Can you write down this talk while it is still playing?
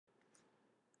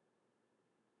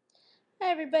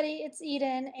everybody, it's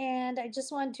Eden, and I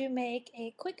just want to make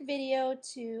a quick video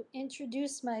to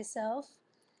introduce myself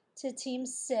to Team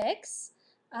 6.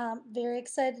 Very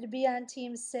excited to be on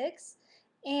Team 6,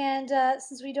 and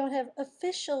since we don't have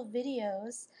official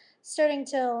videos starting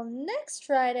till next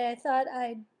Friday, I thought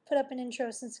I'd put up an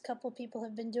intro since a couple people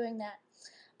have been doing that.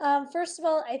 First of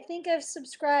all, I think I've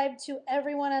subscribed to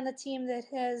everyone on the team that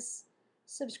has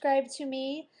subscribed to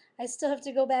me. I still have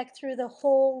to go back through the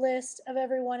whole list of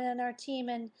everyone on our team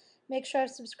and make sure I've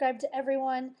subscribed to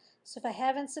everyone. So if I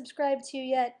haven't subscribed to you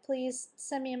yet, please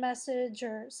send me a message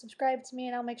or subscribe to me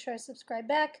and I'll make sure I subscribe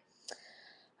back.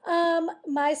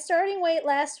 My starting weight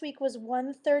last week was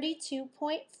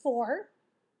 132.4.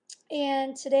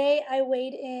 And today I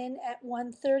weighed in at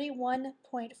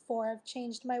 131.4. I've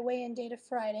changed my weigh-in data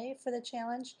Friday for the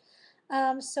challenge.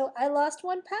 So I lost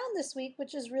 1 pound this week,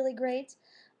 which is really great.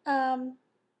 Um,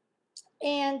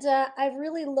 and I've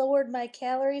really lowered my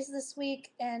calories this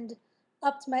week and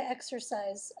upped my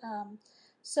exercise.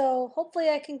 So hopefully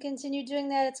I can continue doing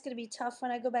that. It's going to be tough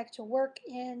when I go back to work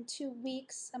in 2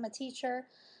 weeks. I'm a teacher.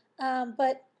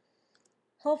 But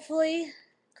hopefully,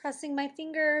 crossing my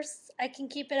fingers, I can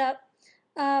keep it up.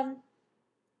 Um,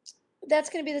 that's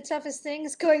going to be the toughest thing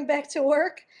is going back to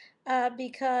work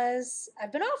because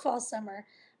I've been off all summer.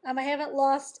 I haven't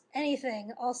lost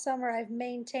anything all summer. I've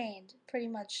maintained, pretty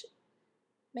much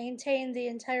maintained the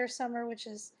entire summer, which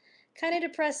is kind of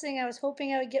depressing. I was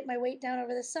hoping I would get my weight down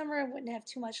over the summer and wouldn't have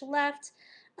too much left.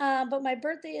 But my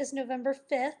birthday is November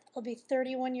 5th. I'll be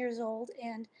 31 years old,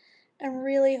 and I'm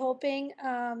really hoping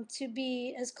to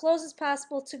be as close as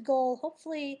possible to goal,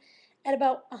 hopefully at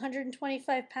about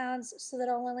 125 pounds, so that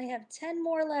I'll only have 10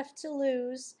 more left to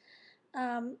lose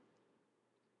um,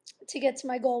 to get to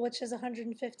my goal, which is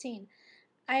 115.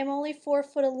 I am only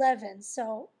 4'11",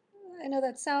 so I know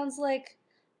that sounds like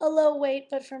a low weight,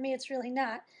 but for me it's really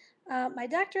not. My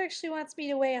doctor actually wants me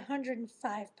to weigh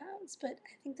 105 pounds, but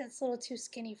I think that's a little too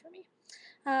skinny for me.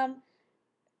 Um,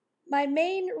 my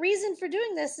main reason for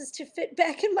doing this is to fit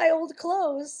back in my old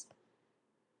clothes.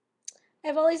 I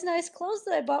have all these nice clothes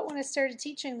that I bought when I started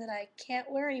teaching that I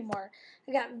can't wear anymore.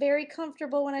 I got very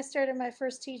comfortable when I started my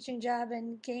first teaching job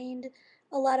and gained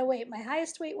a lot of weight. My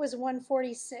highest weight was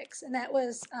 146, and that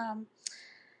was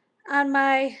on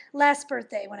my last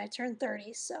birthday when I turned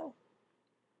 30. So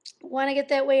want to get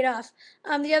that weight off.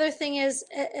 The other thing is,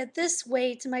 at this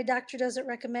weight, my doctor doesn't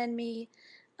recommend me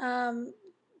um,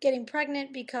 getting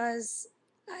pregnant because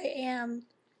I am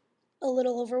a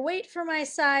little overweight for my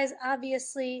size,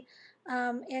 obviously.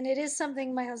 And it is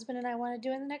something my husband and I want to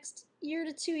do in the next year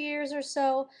to 2 years or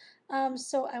so.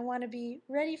 So I want to be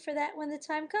ready for that when the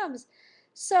time comes.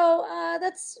 So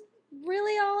that's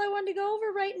really all I wanted to go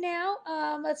over right now.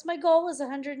 That's my goal is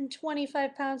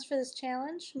 125 pounds for this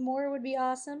challenge. More would be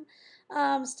awesome.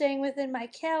 Staying within my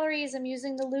calories. I'm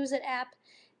using the Lose It app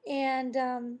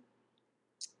and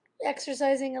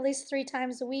exercising at least 3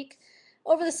 times a week.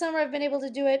 Over the summer, I've been able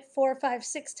to do it 4, 5,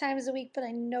 6 times a week, but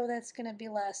I know that's going to be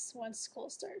less once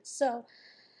school starts. So,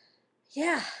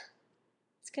 yeah,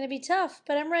 it's going to be tough,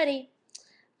 but I'm ready.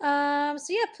 So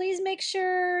yeah, please make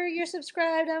sure you're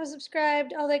subscribed, I'm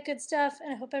subscribed, all that good stuff,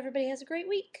 and I hope everybody has a great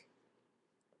week.